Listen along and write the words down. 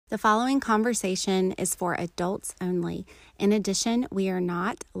The following conversation is for adults only. In addition, we are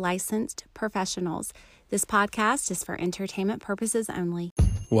not licensed professionals. This podcast is for entertainment purposes only.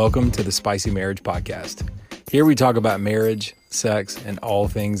 Welcome to the Spicy Marriage Podcast. Here we talk about marriage, sex, and all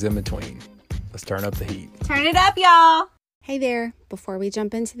things in between. Let's turn up the heat. Turn it up, y'all. Hey there. Before we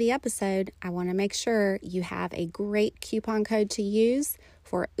jump into the episode, I want to make sure you have a great coupon code to use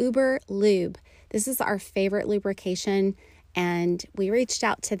for Uber Lube. This is our favorite lubrication, and we reached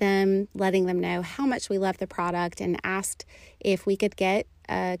out to them, letting them know how much we love the product and asked if we could get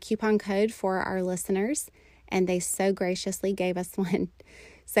a coupon code for our listeners, and they so graciously gave us one.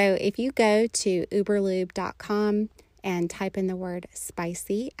 So if you go to uberlube.com and type in the word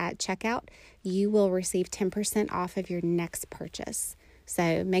spicy at checkout, you will receive 10% off of your next purchase.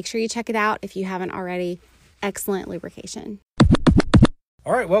 So make sure you check it out if you haven't already. Excellent lubrication.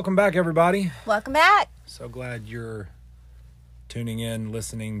 All right, welcome back, everybody. Welcome back. So glad you're tuning in,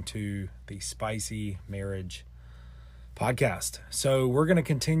 listening to the Spicy Marriage Podcast. So we're going to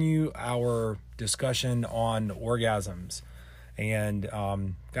continue our discussion on orgasms, and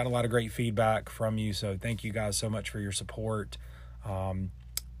got a lot of great feedback from you. So thank you guys so much for your support. Want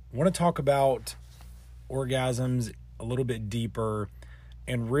to talk about orgasms a little bit deeper,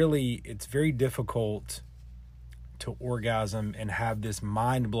 and really it's very difficult to orgasm and have this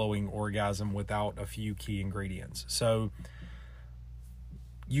mind-blowing orgasm without a few key ingredients. So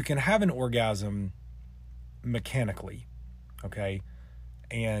you can have an orgasm mechanically, okay?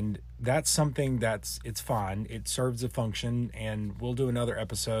 And that's something it's fine. It serves a function, and we'll do another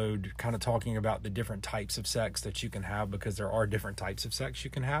episode kind of talking about the different types of sex that you can have, because there are different types of sex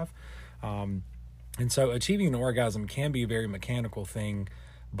you can have. And so achieving an orgasm can be a very mechanical thing,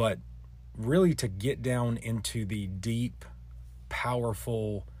 but really to get down into the deep,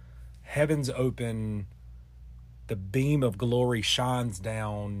 powerful, heavens open, the beam of glory shines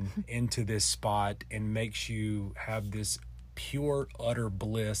down into this spot and makes you have this pure, utter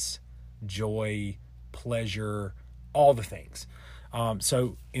bliss, joy, pleasure, all the things.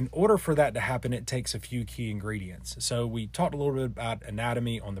 So in order for that to happen, it takes a few key ingredients. So we talked a little bit about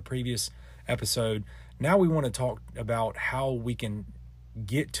anatomy on the previous episode. Now we want to talk about how we can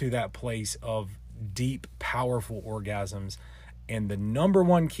get to that place of deep, powerful orgasms. And the number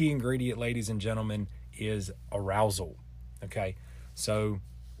one key ingredient, ladies and gentlemen, is arousal. Okay. So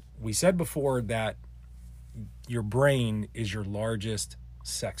we said before that your brain is your largest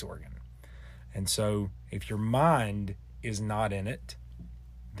sex organ. And so if your mind is not in it,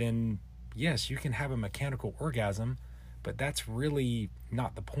 then yes, you can have a mechanical orgasm, but that's really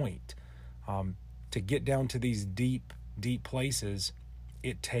not the point. To get down to these deep, deep places,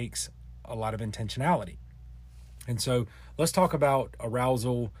 it takes a lot of intentionality. And so let's talk about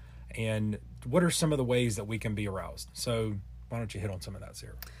arousal and what are some of the ways that we can be aroused. So why don't you hit on some of that,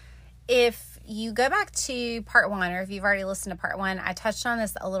 Sarah? If you go back to part one, or if you've already listened to part one, I touched on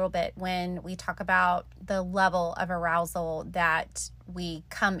this a little bit when we talk about the level of arousal that we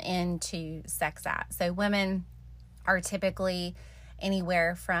come into sex at. So women are typically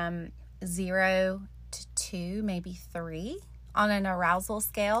anywhere from 0 to 2, maybe 3 on an arousal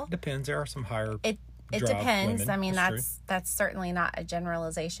scale. Depends. There are some higher. It depends. Women. I mean, that's certainly not a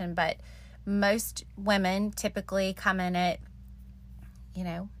generalization, but most women typically come in at,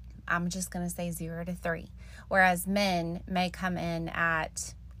 I'm just going to say 0 to 3, whereas men may come in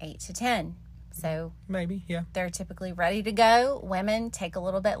at 8 to 10. So maybe, yeah, they're typically ready to go. Women take a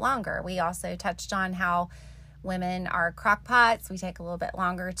little bit longer. We also touched on how women are crockpots. We take a little bit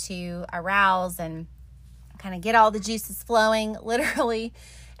longer to arouse and kind of get all the juices flowing, literally.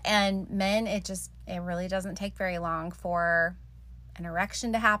 And men, it really doesn't take very long for an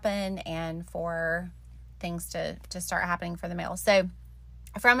erection to happen and for things to start happening for the male. So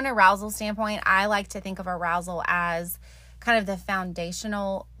from an arousal standpoint, I like to think of arousal as kind of the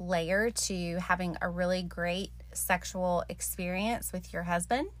foundational layer to having a really great sexual experience with your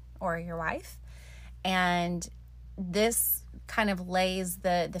husband or your wife. And this kind of lays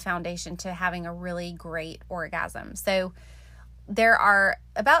the foundation to having a really great orgasm. So there are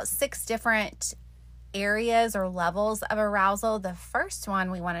about 6 different areas or levels of arousal. The first one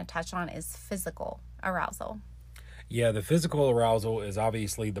we want to touch on is physical arousal. Yeah, the physical arousal is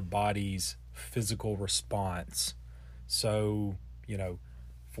obviously the body's physical response. So,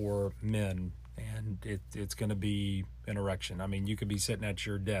 for men, and it's going to be an erection. I mean, you could be sitting at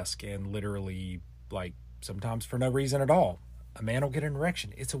your desk and literally, like, sometimes for no reason at all, a man will get an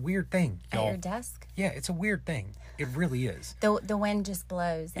erection. It's a weird thing, y'all. At your desk? Yeah, it's a weird thing. It really is. The wind just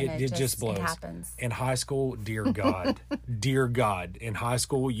blows and it just blows. It happens. In high school, dear God, dear God, in high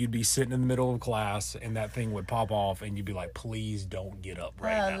school, you'd be sitting in the middle of class and that thing would pop off and you'd be like, please don't get up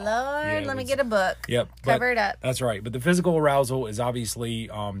right now. Oh, Lord, let me get a book. Yep. Cover it up. That's right. But the physical arousal is obviously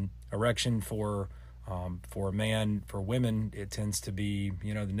erection for a man. For women, it tends to be,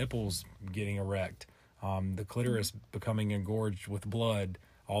 the nipples getting erect, the clitoris becoming engorged with blood,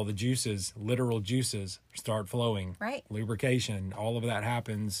 all the juices, literal juices, start flowing. Right. Lubrication, all of that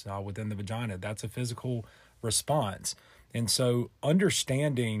happens within the vagina. That's a physical response. And so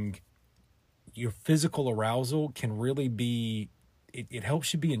understanding your physical arousal can really be, it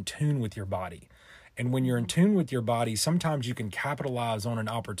helps you be in tune with your body. And when you're in tune with your body, sometimes you can capitalize on an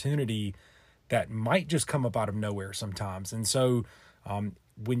opportunity that might just come up out of nowhere sometimes. And so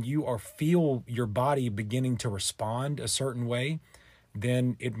when you feel your body beginning to respond a certain way,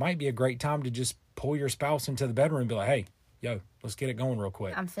 then it might be a great time to just pull your spouse into the bedroom and be like, hey, yo, let's get it going real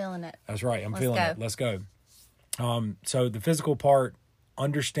quick. I'm feeling it. That's right. I'm feeling it. Let's go. So the physical part,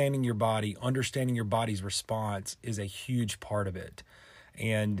 understanding your body, understanding your body's response is a huge part of it.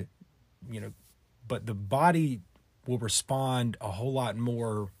 And, but the body will respond a whole lot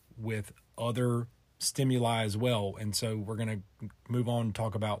more with other stimuli as well. And so we're going to move on and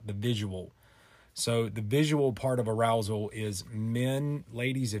talk about the visual. So the visual part of arousal is men,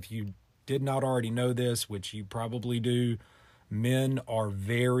 ladies, if you did not already know this, which you probably do, men are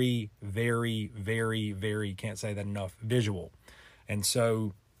very, very, very, very, can't say that enough, visual. And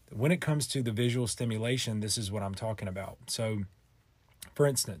so when it comes to the visual stimulation, this is what I'm talking about. So for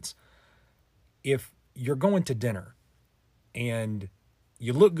instance, if you're going to dinner and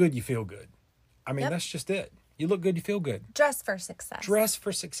you look good, you feel good. I mean, That's just it. You look good, you feel good. Dress for success. Dress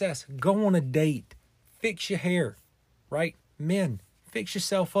for success. Go on a date. Fix your hair, right? Men, fix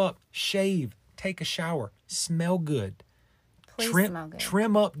yourself up. Shave. Take a shower. Smell good. Please smell good.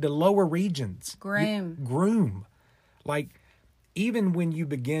 Trim up the lower regions. Groom. Like, even when you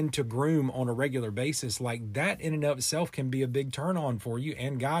begin to groom on a regular basis, like that in and of itself can be a big turn on for you.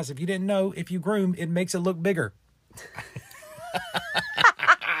 And guys, if you didn't know, if you groom, it makes it look bigger.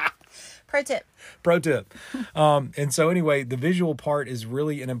 Pro tip. And so anyway, the visual part is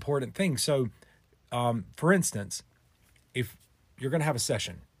really an important thing. So, for instance, if you're going to have a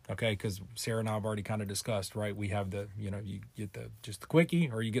session, okay, because Sarah and I have already kind of discussed, right? We have the, you get just the quickie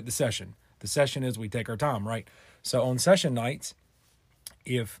or you get the session. The session is we take our time, right? So on session nights,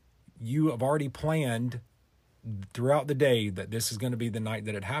 if you have already planned throughout the day that this is going to be the night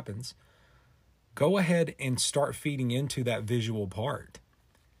that it happens, go ahead and start feeding into that visual part.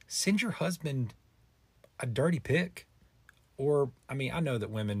 Send your husband a dirty pic. Or, I mean, I know that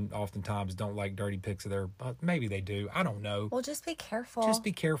women oftentimes don't like dirty pics of their, but maybe they do. I don't know. Well, just be careful.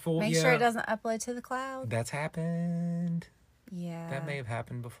 Make sure it doesn't upload to the cloud. That's happened. Yeah. That may have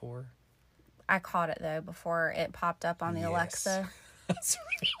happened before. I caught it, though, before it popped up on the Alexa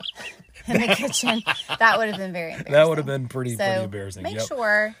in the kitchen. That would have been very embarrassing. That would have been pretty embarrassing. Make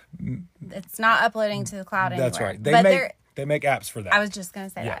sure it's not uploading to the cloud anywhere. That's right. They make apps for that. I was just going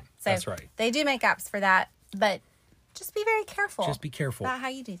to say that. So that's right. They do make apps for that, but just be very careful. Just be careful about how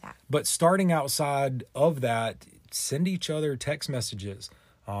you do that. But starting outside of that, send each other text messages.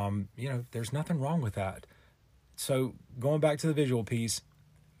 There's nothing wrong with that. So going back to the visual piece,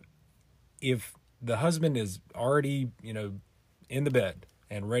 if the husband is already, in the bed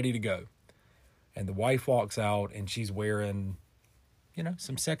and ready to go, and the wife walks out and she's wearing,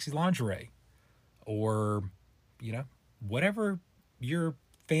 some sexy lingerie or, whatever your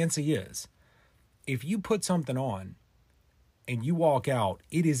fancy is, if you put something on and you walk out,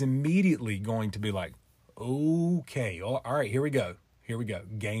 it is immediately going to be like, okay, all right, here we go.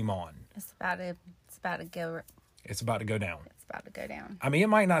 Game on. It's about to go down. I mean, it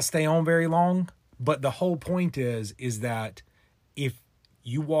might not stay on very long, but the whole point is that if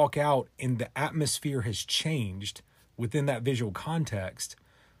you walk out and the atmosphere has changed within that visual context,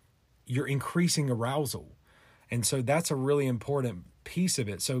 you're increasing arousal. And so that's a really important piece of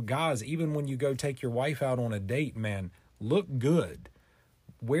it. So guys, even when you go take your wife out on a date, man, look good.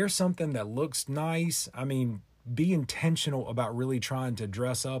 Wear something that looks nice. I mean, be intentional about really trying to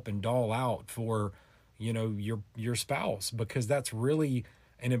dress up and doll out for, your spouse, because that's really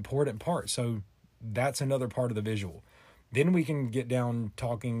an important part. So that's another part of the visual. Then we can get down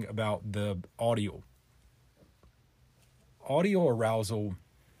talking about the audio. Audio arousal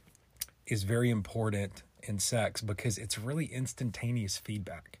is very important in sex because it's really instantaneous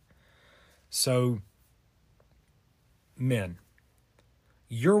feedback. So, men,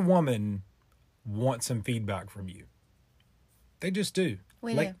 your woman wants some feedback from you. They just do.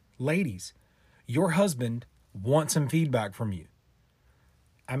 We do. Ladies, your husband wants some feedback from you.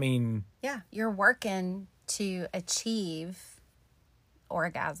 I mean... Yeah, you're working to achieve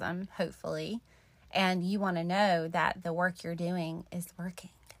orgasm, hopefully, and you want to know that the work you're doing is working.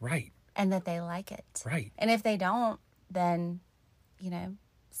 Right. And that they like it. Right. And if they don't, then,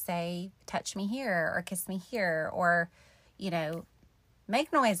 say, touch me here or kiss me here or,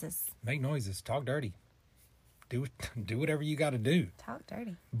 make noises. Make noises. Talk dirty. Do whatever you got to do. Talk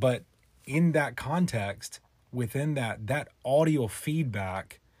dirty. But in that context, within that audio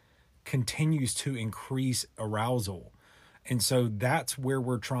feedback continues to increase arousal. And so that's where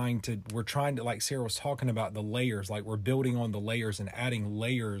we're trying to, like Sarah was talking about, the layers, like we're building on the layers and adding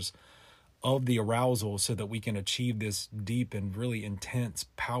layers of the arousal so that we can achieve this deep and really intense,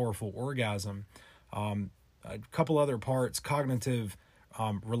 powerful orgasm. A couple other parts, cognitive,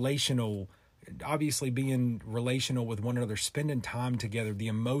 relational, obviously being relational with one another, spending time together, the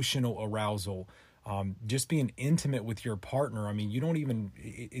emotional arousal, just being intimate with your partner. I mean,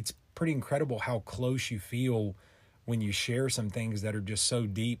 it's pretty incredible how close you feel when you share some things that are just so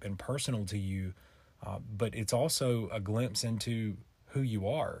deep and personal to you. But it's also a glimpse into who you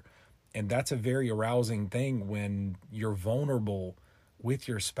are. And that's a very arousing thing when you're vulnerable with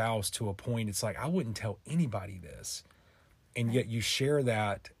your spouse to a point. It's like, I wouldn't tell anybody this. And yet you share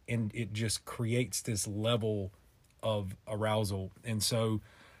that and it just creates this level of arousal. And so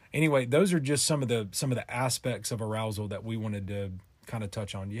anyway, those are just some of the aspects of arousal that we wanted to kind of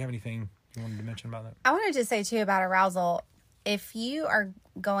touch on. Do you have anything you wanted to mention about that? I wanted to say too about arousal, if you are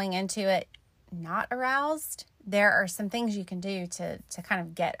going into it not aroused, there are some things you can do to kind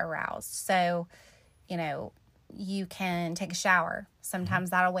of get aroused. So, you can take a shower.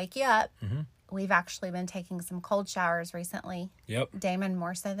 Sometimes that'll wake you up. Mm-hmm. We've actually been taking some cold showers recently. Yep. Damon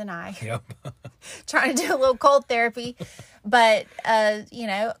more so than I. Yep. Trying to do a little cold therapy. But,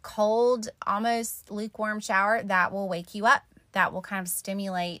 cold, almost lukewarm shower, that will wake you up. That will kind of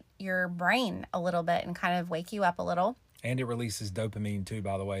stimulate your brain a little bit and kind of wake you up a little. And it releases dopamine too,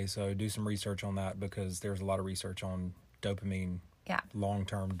 by the way. So do some research on that because there's a lot of research on dopamine,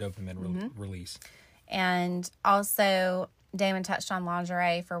 long-term dopamine release. And also, Damon touched on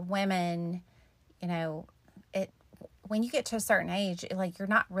lingerie for women. When you get to a certain age, like you're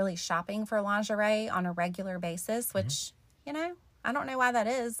not really shopping for lingerie on a regular basis, which, I don't know why that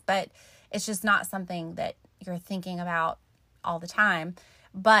is, but it's just not something that you're thinking about all the time.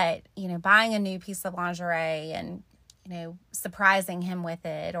 But, buying a new piece of lingerie and, surprising him with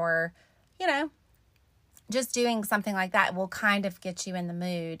it or, just doing something like that will kind of get you in the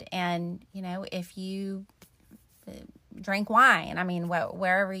mood. And, if you drink wine, I mean,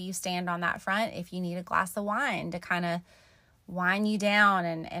 wherever you stand on that front, if you need a glass of wine to kind of wind you down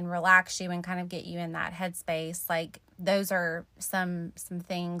and relax you and kind of get you in that headspace, like those are some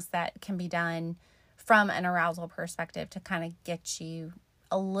things that can be done from an arousal perspective to kind of get you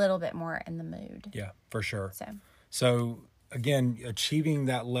a little bit more in the mood. Yeah, for sure. So again, achieving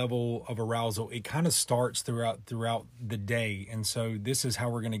that level of arousal, it kind of starts throughout the day. And so this is how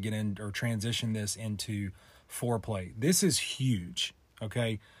we're going to get in or transition this into foreplay. This is huge.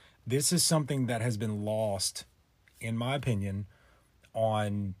 Okay. This is something that has been lost, in my opinion,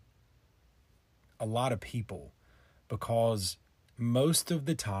 on a lot of people, because most of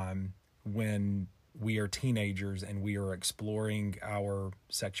the time when we are teenagers and we are exploring our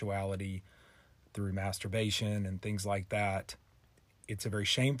sexuality through masturbation and things like that, it's a very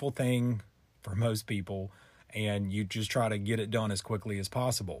shameful thing for most people, and you just try to get it done as quickly as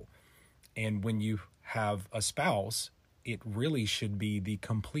possible. And when you have a spouse, it really should be the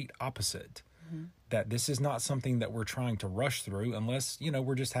complete opposite. Mm-hmm. That this is not something that we're trying to rush through unless,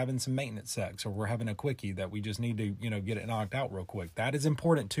 we're just having some maintenance sex or we're having a quickie that we just need to, get it knocked out real quick. That is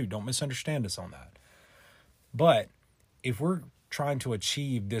important too. Don't misunderstand us on that. But if we're trying to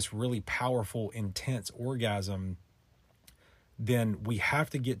achieve this really powerful, intense orgasm, then we have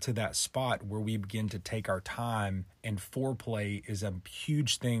to get to that spot where we begin to take our time, and foreplay is a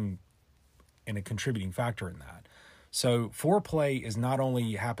huge thing and a contributing factor in that. So foreplay is not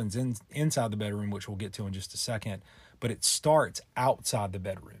only happens inside the bedroom, which we'll get to in just a second, but it starts outside the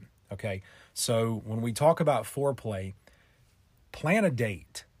bedroom. Okay. So when we talk about foreplay, plan a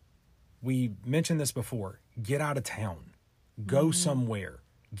date. We mentioned this before. Get out of town, go somewhere,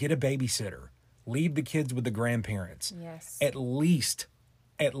 get a babysitter, leave the kids with the grandparents. Yes. At least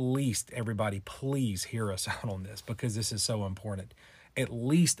everybody, please hear us out on this because this is so important. At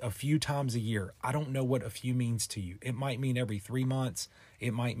least a few times a year. I don't know what a few means to you. It might mean every 3 months.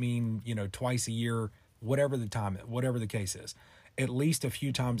 It might mean, twice a year, whatever the case is. At least a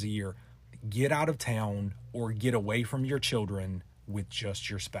few times a year. get out of town or get away from your children with just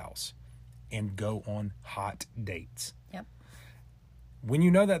your spouse and go on hot dates. Yep. When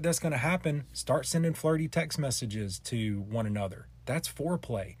you know that that's going to happen, start sending flirty text messages to one another. That's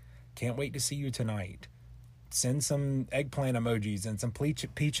foreplay. Can't wait to see you tonight. Send some eggplant emojis and some peach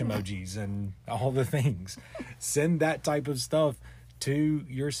emojis and all the things. Send that type of stuff to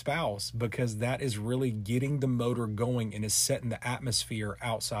your spouse, because that is really getting the motor going and is setting the atmosphere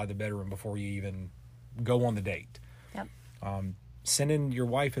outside the bedroom before you even go on the date. Yep. Sending your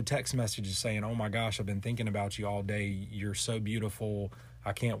wife a text message saying, oh my gosh, I've been thinking about you all day. You're so beautiful.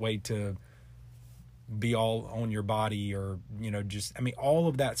 I can't wait to be all on your body, or, all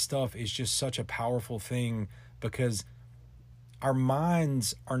of that stuff is just such a powerful thing, because our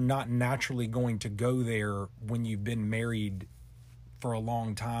minds are not naturally going to go there when you've been married for a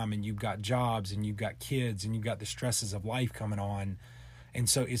long time and you've got jobs and you've got kids and you've got the stresses of life coming on. And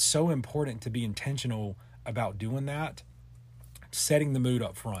so it's so important to be intentional about doing that, setting the mood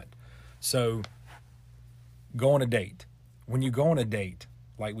up front. So go on a date. When you go on a date,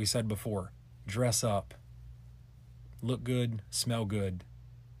 like we said before, dress up, look good, smell good,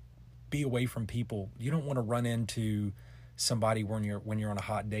 be away from people. You don't want to run into somebody when you're on a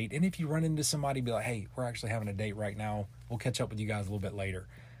hot date. And if you run into somebody, be like, hey, we're actually having a date right now. We'll catch up with you guys a little bit later.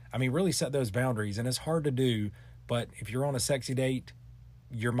 Really set those boundaries. And it's hard to do, but if you're on a sexy date,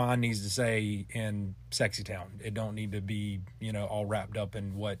 your mind needs to say in sexy town. It don't need to be, all wrapped up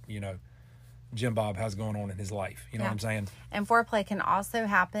in what, Jim Bob has going on in his life. You know what I'm saying? And foreplay can also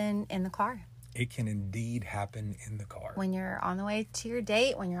happen in the car. It can indeed happen in the car. When you're on the way to your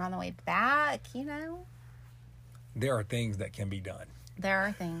date, when you're on the way back, There are things that can be done. There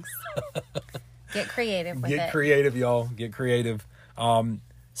are things. Get creative with it. Get creative, y'all. Get creative.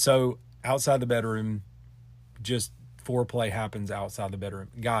 So outside the bedroom, just foreplay happens outside the bedroom.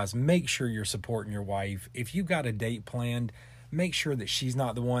 Guys, make sure you're supporting your wife. If you got a date planned, make sure that she's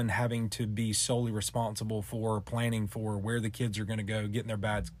not the one having to be solely responsible for planning for where the kids are going to go, getting their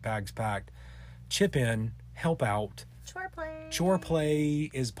bags packed. Chip in, help out. Chore play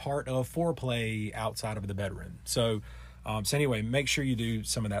is part of foreplay outside of the bedroom. So anyway, make sure you do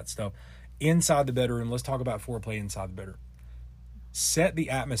some of that stuff. Inside the bedroom, let's talk about foreplay inside the bedroom. Set the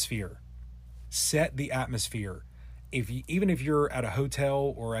atmosphere. Even if you're at a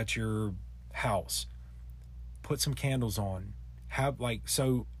hotel or at your house, put some candles on.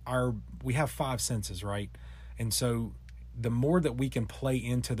 We have 5 senses, right? And so the more that we can play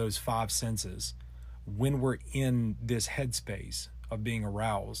into those 5 senses when we're in this headspace of being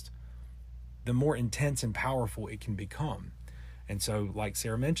aroused, the more intense and powerful it can become. And so, like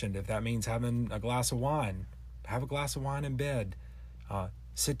Sarah mentioned, if that means having a glass of wine, have a glass of wine in bed.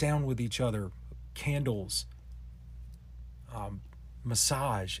 Sit down with each other. Candles.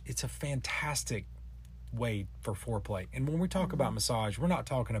 Massage. It's a fantastic way for foreplay. And when we talk about massage, we're not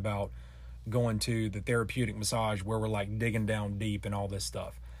talking about going to the therapeutic massage where we're like digging down deep and all this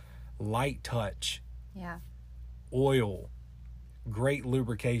stuff. Light touch. Yeah. Oil. Great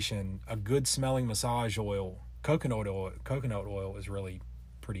lubrication. A good smelling massage oil. Coconut oil is really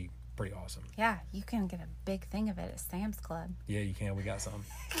pretty awesome. Yeah, you can get a big thing of it at Sam's Club. Yeah, you can. We got some.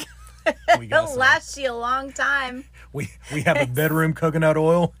 It'll last you a long time. We have a bedroom coconut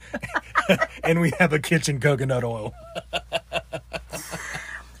oil and we have a kitchen coconut oil.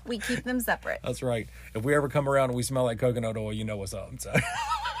 We keep them separate. That's right. If we ever come around and we smell like coconut oil, you know what's up. So.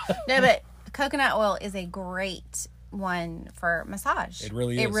 No, but coconut oil is a great one for massage. It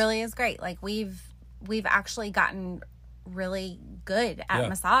really is. It really is great. Like we've actually gotten really good at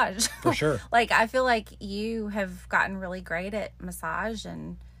massage. For sure. Like I feel like you have gotten really great at massage,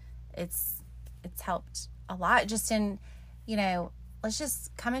 and it's helped a lot just in, let's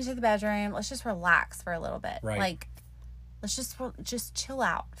just come into the bedroom, let's just relax for a little bit. Right. Like let's just chill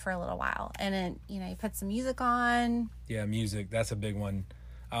out for a little while, and then you put some music on. Yeah, music, that's a big one.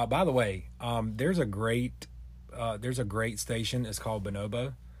 By the way, there's a great station. It's called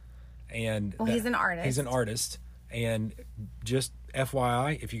Bonobo, and he's an artist. And just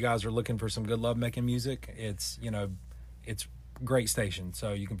FYI, if you guys are looking for some good lovemaking music, it's great station.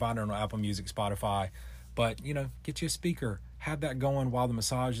 So you can find it on Apple Music, Spotify. But get you a speaker, have that going while the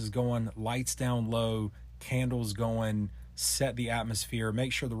massage is going. Lights down low, candles going. Set the atmosphere.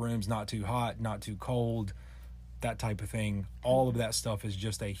 Make sure the room's not too hot, not too cold. That type of thing. All of that stuff is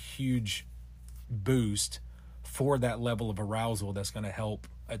just a huge boost for that level of arousal that's going to help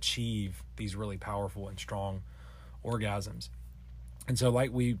achieve these really powerful and strong orgasms. And so,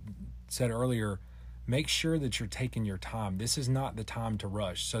 like we said earlier, make sure that you're taking your time. This is not the time to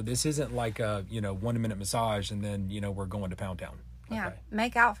rush. So this isn't like a 1 minute massage and then we're going to Pound Town. Yeah. Okay.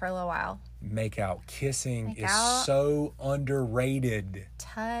 Make out for a little while. Make out. Kissing Make is out. so underrated.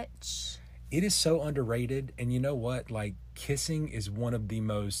 Touch. It is so underrated. And you know what? Like, kissing is one of the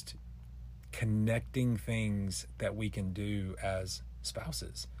most connecting things that we can do as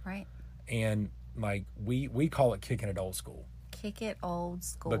spouses. Right. And like, we call it kicking it old school. Kick it old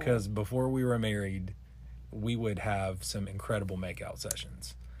school. Because before we were married, we would have some incredible makeout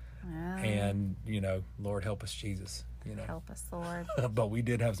sessions. And, you know, Lord help us, Jesus. You know, help us, Lord. But we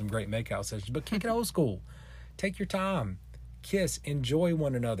did have some great makeout sessions. But kick it old school. Take your time. Kiss. Enjoy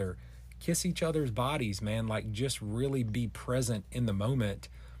one another. Kiss each other's bodies, man. Like, just really be present in the moment.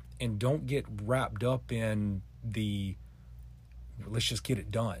 And don't get wrapped up in the, let's just get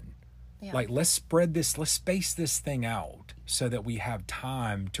it done. Yeah. Like, let's space this thing out so that we have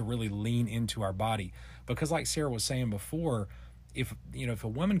time to really lean into our body. Because like Sarah was saying before, if a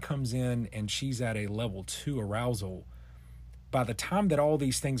woman comes in and she's at a level 2 arousal, by the time that all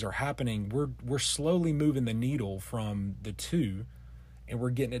these things are happening, we're slowly moving the needle from the 2, and we're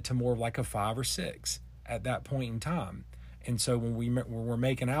getting it to more like a 5 or 6 at that point in time. And so when we're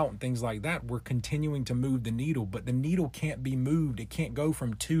making out and things like that, we're continuing to move the needle, but the needle can't be moved. It can't go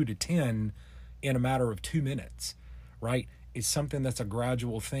from 2 to 10 in a matter of 2 minutes, right? It's something that's a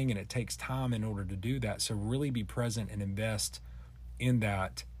gradual thing, and it takes time in order to do that. So really be present and invest in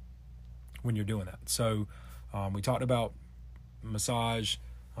that when you're doing that. So we talked about massage.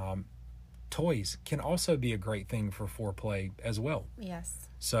 Toys can also be a great thing for foreplay as well. Yes.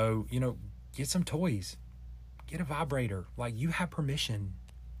 So, get some toys. Get a vibrator. Like, you have permission.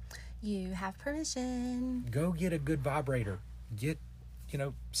 You have permission. Go get a good vibrator. Get,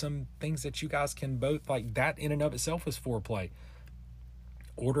 some things that you guys can both, like, that in and of itself is foreplay.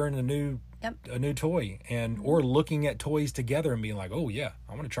 Ordering a new toy or looking at toys together and being like, oh yeah,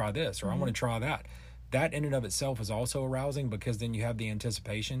 I want to try this, or I want to try that. That in and of itself is also arousing, because then you have the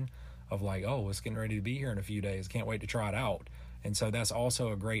anticipation of like, oh, it's getting ready to be here in a few days. Can't wait to try it out. And so that's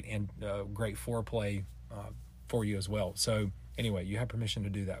also a great foreplay for you as well. So anyway, you have permission to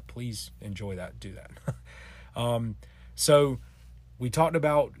do that. Please enjoy that. Do that. So we talked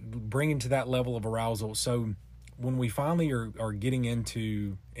about bringing to that level of arousal. So when we finally are getting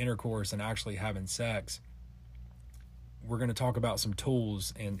into intercourse and actually having sex, we're going to talk about some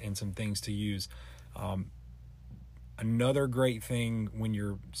tools and some things to use. Another great thing when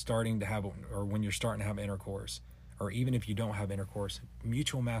you're starting to have intercourse, or even if you don't have intercourse,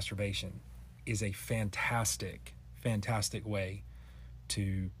 mutual masturbation is a fantastic way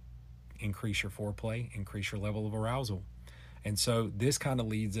to increase your foreplay, increase your level of arousal. And so this kind of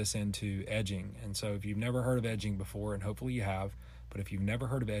leads us into edging. And so if you've never heard of edging before, and hopefully you have, but if you've never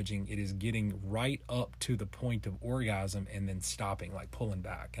heard of edging, it is getting right up to the point of orgasm and then stopping, like pulling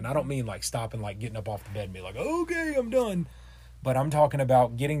back. And I don't mean like stopping, like getting up off the bed and be like, okay, I'm done. But I'm talking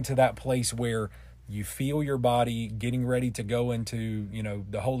about getting to that place where you feel your body getting ready to go into,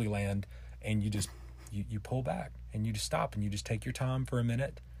 the Holy Land, and you just, you pull back and you just stop and you just take your time for a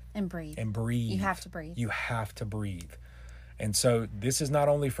minute. And breathe. You have to breathe. You have to breathe. And so this is not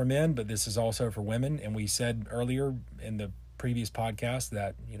only for men, but this is also for women. And we said earlier in the previous podcast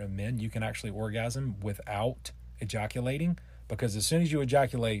that, men, you can actually orgasm without ejaculating, because as soon as you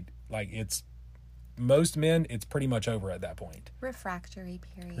ejaculate, like most men, it's pretty much over at that point. Refractory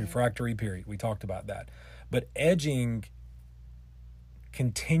period. We talked about that. But edging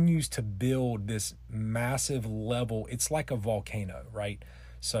continues to build this massive level. It's like a volcano, right?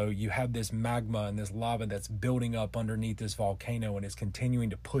 So you have this magma and this lava that's building up underneath this volcano, and it's continuing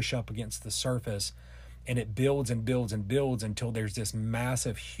to push up against the surface, and it builds and builds and builds until there's this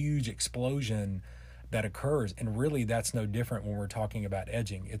massive, huge explosion that occurs. And really, that's no different when we're talking about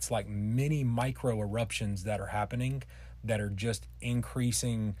edging. It's like many micro eruptions that are happening that are just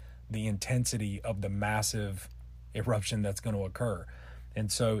increasing the intensity of the massive eruption that's going to occur.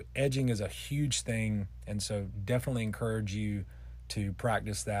 And so edging is a huge thing. And so definitely encourage you to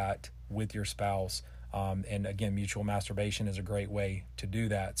practice that with your spouse. And again, mutual masturbation is a great way to do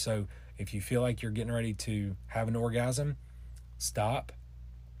that. So if you feel like you're getting ready to have an orgasm, stop,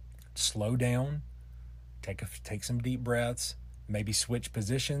 slow down, take some deep breaths, maybe switch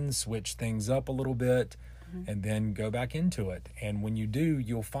positions, switch things up a little bit, and then go back into it. And when you do,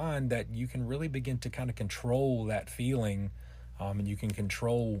 you'll find that you can really begin to kind of control that feeling, and you can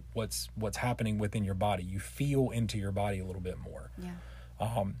control what's happening within your body. You feel into your body a little bit more.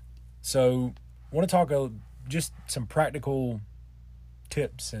 Yeah. So I want to talk just some practical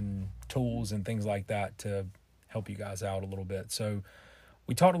tips and tools and things like that to help you guys out a little bit. So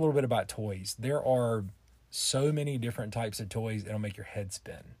we talked a little bit about toys. There are so many different types of toys that'll make your head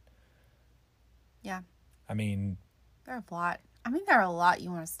spin. Yeah. I mean, there are a lot. I mean, there are a lot you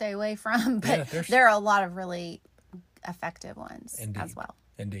want to stay away from, but Yeah, there are a lot of really effective ones as well.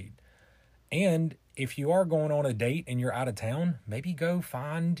 Indeed. And if you are going on a date and you're out of town, maybe go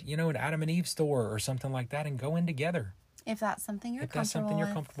find, an Adam and Eve store or something like that and go in together. If that's something you're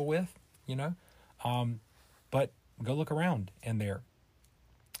comfortable with, but go look around in there.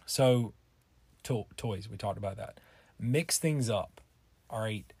 So, toys, we talked about that. Mix things up. All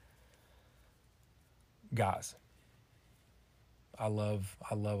right. Guys, I love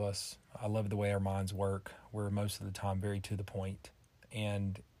us. I love the way our minds work. We're most of the time very to the point,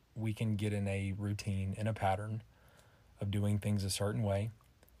 and we can get in a routine, in a pattern of doing things a certain way.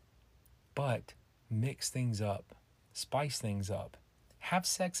 But mix things up, spice things up, have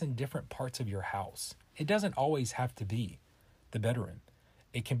sex in different parts of your house. It doesn't always have to be the bedroom.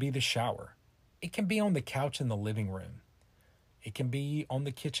 It can be the shower. It can be on the couch in the living room. It can be on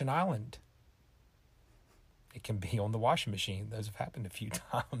the kitchen island. It can be on the washing machine. Those have happened a few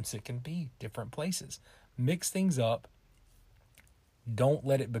times. It can be different places. Mix things up. Don't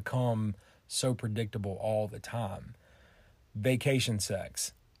let it become so predictable all the time. Vacation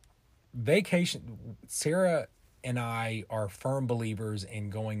sex. Sarah and I are firm believers in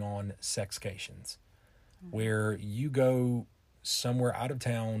going on sexcations, where you go somewhere out of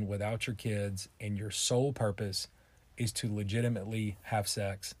town without your kids and your sole purpose is to legitimately have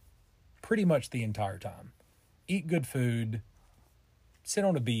sex pretty much the entire time. Eat good food, sit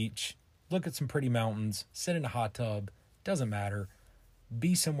on a beach, look at some pretty mountains, sit in a hot tub, doesn't matter.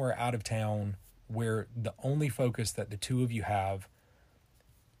 Be somewhere out of town where the only focus that the two of you have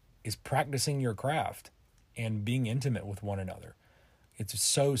is practicing your craft and being intimate with one another. It's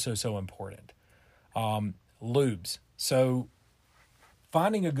so important. Lubes. So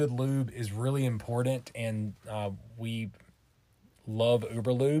finding a good lube is really important, and we love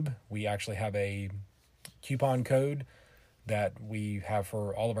Uberlube. We actually have a coupon code that we have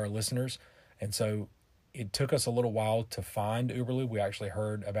for all of our listeners, and so it took us a little while to find Uberlube. We actually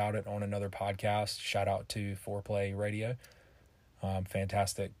heard about it on another podcast. Shout out to Foreplay Radio.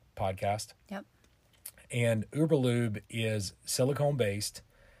 Fantastic podcast. Yep. And Uberlube is silicone based,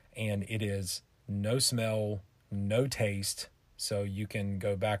 and it is no smell, no taste. So you can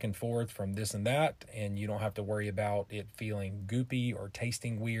go back and forth from this and that, and you don't have to worry about it feeling goopy or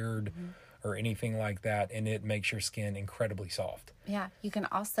tasting weird or anything like that. And it makes your skin incredibly soft. Yeah. You can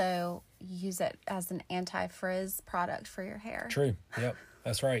also use it as an anti-frizz product for your hair. True. Yep.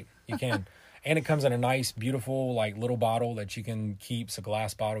 That's right. You can. And it comes in a nice, beautiful, little bottle that you can keep. It's a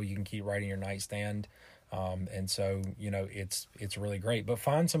glass bottle you can keep right in your nightstand. And so, it's really great. But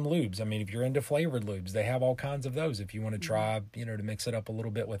find some lubes. I mean, if you're into flavored lubes, they have all kinds of those if you want to try, to mix it up a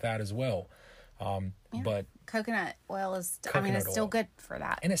little bit with that as well. But coconut oil is, it's still good for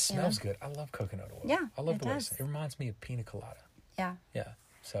that. And it smells good. I love coconut oil. Yeah, I love it the way does. it reminds me of pina colada. Yeah. Yeah.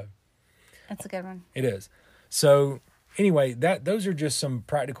 So That's a good one. it is. So anyway, those are just some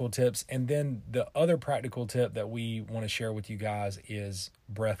practical tips. And then the other practical tip that we want to share with you guys is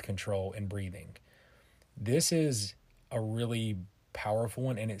breath control and breathing. This is a really powerful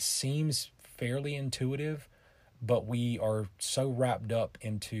one, and it seems fairly intuitive, but we are so wrapped up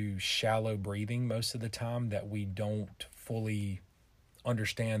into shallow breathing most of the time that we don't fully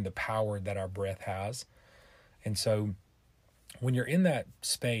understand the power that our breath has. And so when you're in that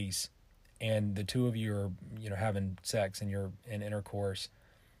space and the two of you are, having sex and you're in intercourse,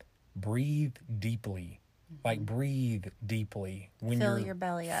 breathe deeply. Breathe deeply. When Fill your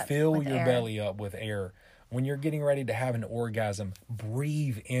belly up. Belly up with air. When you're getting ready to have an orgasm,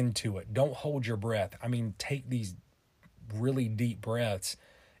 breathe into it. Don't hold your breath. Take these really deep breaths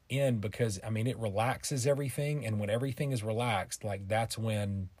in, because, it relaxes everything. And when everything is relaxed, that's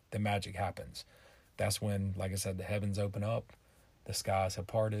when the magic happens. That's when, like I said, the heavens open up, the skies have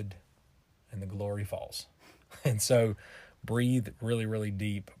parted, and the glory falls. And so breathe really, really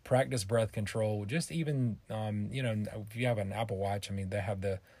deep. Practice breath control. Just even, if you have an Apple Watch, they have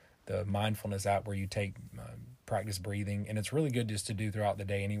the mindfulness app where you take practice breathing, and it's really good just to do throughout the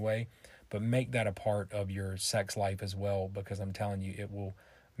day anyway. But make that a part of your sex life as well, because I'm telling you, it will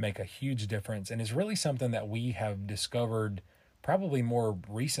make a huge difference. And it's really something that we have discovered probably more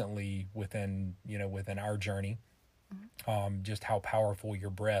recently within our journey, just how powerful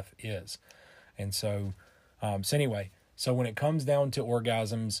your breath is. And so, anyway, so when it comes down to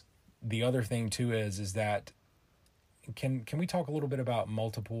orgasms, the other thing too is that can we talk a little bit about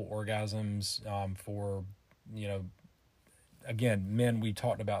multiple orgasms for, again, men, we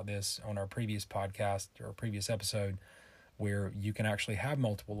talked about this on our previous podcast or previous episode, where you can actually have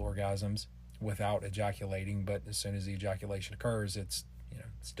multiple orgasms without ejaculating, but as soon as the ejaculation occurs, it's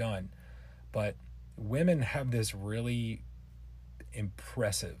done. But women have this really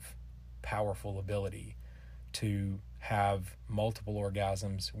impressive, powerful ability to have multiple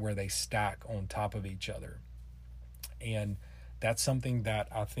orgasms where they stack on top of each other. And that's something that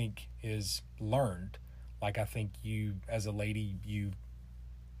I think is learned. Like, I think you, as a lady,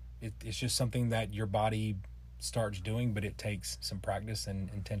 it's just something that your body starts doing, but it takes some practice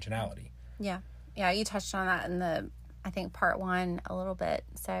and intentionality. Yeah. You touched on that in I think part 1 a little bit.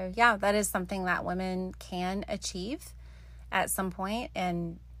 So yeah, that is something that women can achieve at some point.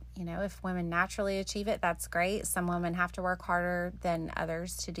 And, if women naturally achieve it, that's great. Some women have to work harder than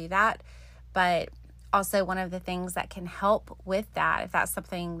others to do that. But also, one of the things that can help with that, if that's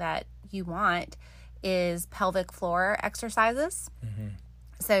something that you want, is pelvic floor exercises. Mm-hmm.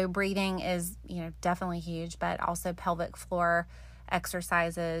 So breathing is, definitely huge, but also pelvic floor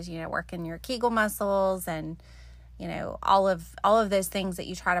exercises, working your Kegel muscles and, all of those things that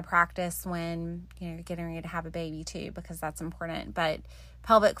you try to practice when, you're getting ready to have a baby too, because that's important. But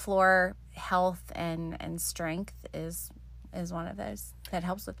pelvic floor health and strength is one of those that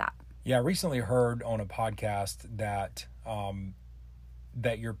helps with that. Yeah, I recently heard on a podcast that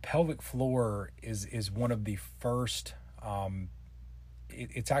that your pelvic floor is one of the first.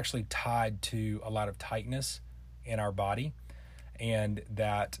 It's actually tied to a lot of tightness in our body, and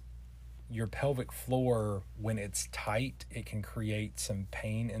that your pelvic floor, when it's tight, it can create some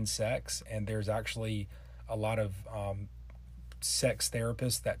pain in sex. And there's actually a lot of sex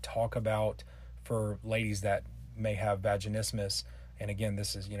therapists that talk about, for ladies that may have vaginismus. And again,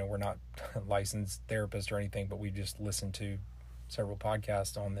 this is, we're not licensed therapists or anything, but we just listened to several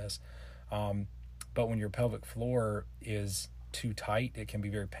podcasts on this. But when your pelvic floor is too tight, it can be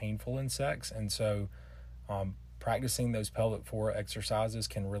very painful in sex. And so practicing those pelvic floor exercises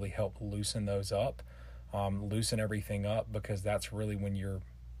can really help loosen those up, loosen everything up, because that's really when you're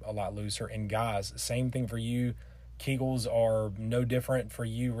a lot looser. And guys, same thing for you. Kegels are no different for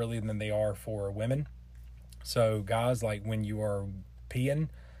you really than they are for women. So guys, like when you are peeing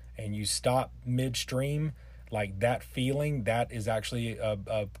and you stop midstream, like that feeling, that is actually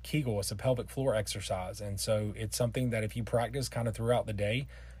a Kegel. It's a pelvic floor exercise. And so it's something that if you practice kind of throughout the day,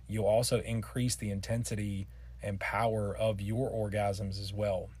 you'll also increase the intensity and power of your orgasms as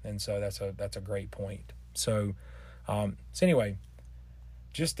well. And so that's a great point. So anyway,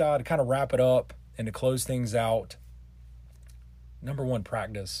 just to kind of wrap it up and to close things out, number 1,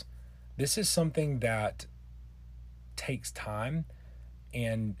 practice. This is something that takes time.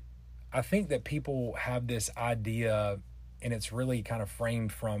 And I think that people have this idea, and it's really kind of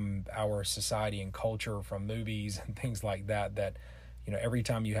framed from our society and culture, from movies and things like that, that, every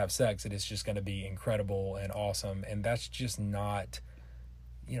time you have sex, it is just going to be incredible and awesome. And that's just not,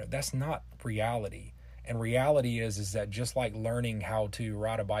 that's not reality. And reality is that just like learning how to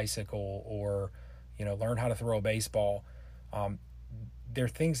ride a bicycle or, learn how to throw a baseball, there are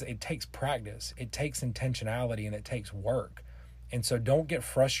things that it takes practice, it takes intentionality, and it takes work. And so don't get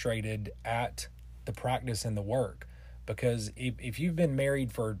frustrated at the practice and the work, because if you've been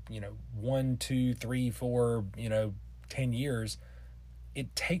married for, 1, 2, 3, 4, 10 years,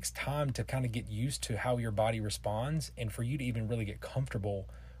 it takes time to kind of get used to how your body responds and for you to even really get comfortable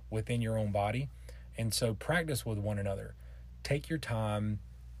within your own body. And so practice with one another. Take your time,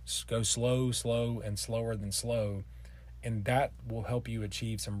 go slow, and slower than slow, and that will help you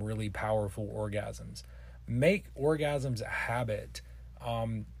achieve some really powerful orgasms. Make orgasms a habit.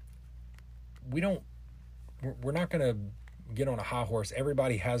 We're not going to get on a high horse.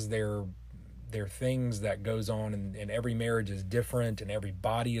 Everybody has their things that goes on, and every marriage is different and every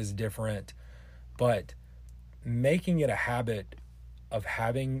body is different. But making it a habit of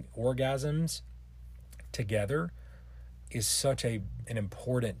having orgasms together is such an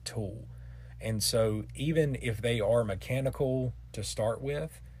important tool. And so even if they are mechanical to start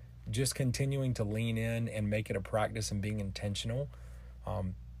with, just continuing to lean in and make it a practice and being intentional,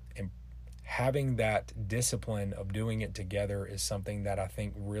 and having that discipline of doing it together is something that I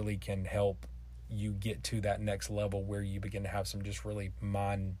think really can help you get to that next level where you begin to have some just really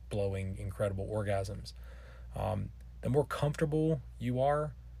mind-blowing, incredible orgasms. The more comfortable you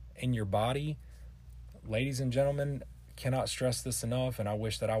are in your body, ladies and gentlemen, cannot stress this enough, and I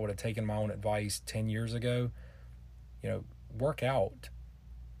wish that I would have taken my own advice 10 years ago. Work out.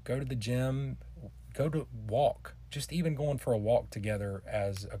 Go to the gym. Go to walk. Just even going for a walk together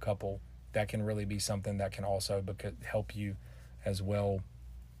as a couple, that can really be something that can also help you as well.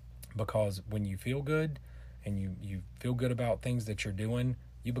 Because when you feel good and you feel good about things that you're doing,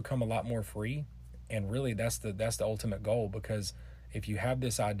 you become a lot more free. And really that's the ultimate goal, because if you have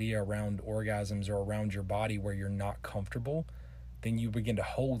this idea around orgasms or around your body where you're not comfortable, then you begin to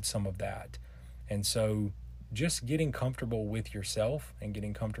hold some of that. And so just getting comfortable with yourself and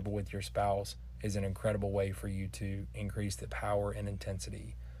getting comfortable with your spouse is an incredible way for you to increase the power and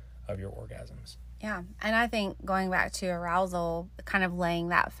intensity of your orgasms. Yeah. And I think going back to arousal, kind of laying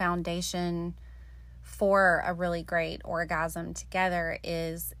that foundation for a really great orgasm together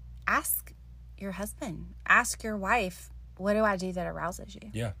is ask your husband, ask your wife, what do I do that arouses you?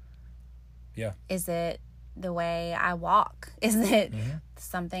 Yeah. Yeah. Is it the way I walk? Is it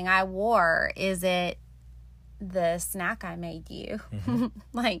something I wore? Is it the snack I made you?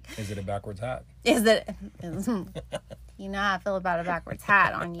 Like, is it a backwards hat? Is it, you know how I feel about a backwards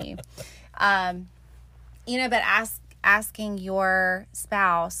hat on you. But asking your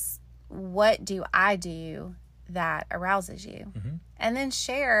spouse, what do I do that arouses you? And then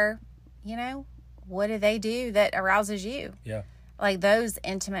share, what do they do that arouses you? Yeah. Like, those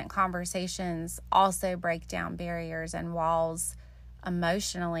intimate conversations also break down barriers and walls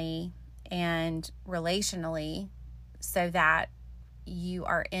emotionally and relationally, so that you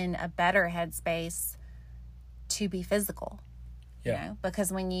are in a better headspace to be physical. Yeah.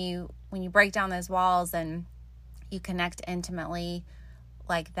 Because when you break down those walls and you connect intimately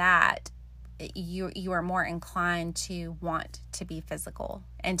like that, you are more inclined to want to be physical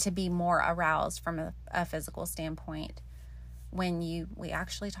and to be more aroused from a physical standpoint when we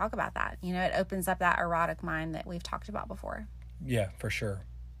actually talk about that. It opens up that erotic mind that we've talked about before. Yeah, for sure.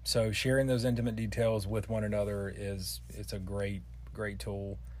 So sharing those intimate details with one another it's a great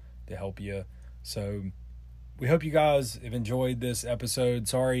tool to help you. So we hope you guys have enjoyed this episode.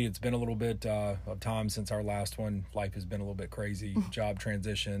 Sorry, it's been a little bit of time since our last one. Life has been a little bit crazy, job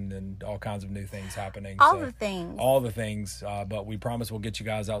transition and all kinds of new things happening. All the things. But we promise we'll get you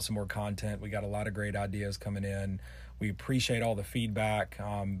guys out some more content. We got a lot of great ideas coming in. We appreciate all the feedback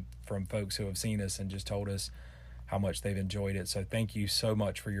from folks who have seen us and just told us how much they've enjoyed it. So thank you so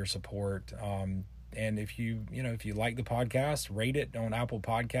much for your support. And if you like the podcast, rate it on Apple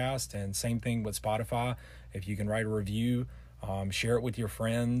Podcast, and same thing with Spotify. If you can write a review, share it with your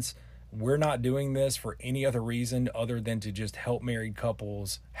friends. We're not doing this for any other reason other than to just help married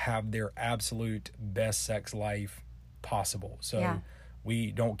couples have their absolute best sex life possible. So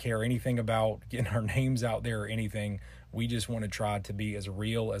we don't care anything about getting our names out there or anything. We just want to try to be as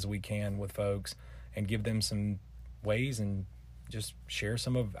real as we can with folks and give them some ways and just share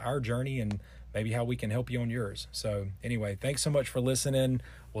some of our journey and maybe how we can help you on yours. So anyway, thanks so much for listening.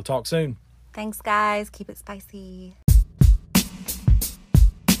 We'll talk soon. Thanks, guys. Keep it spicy.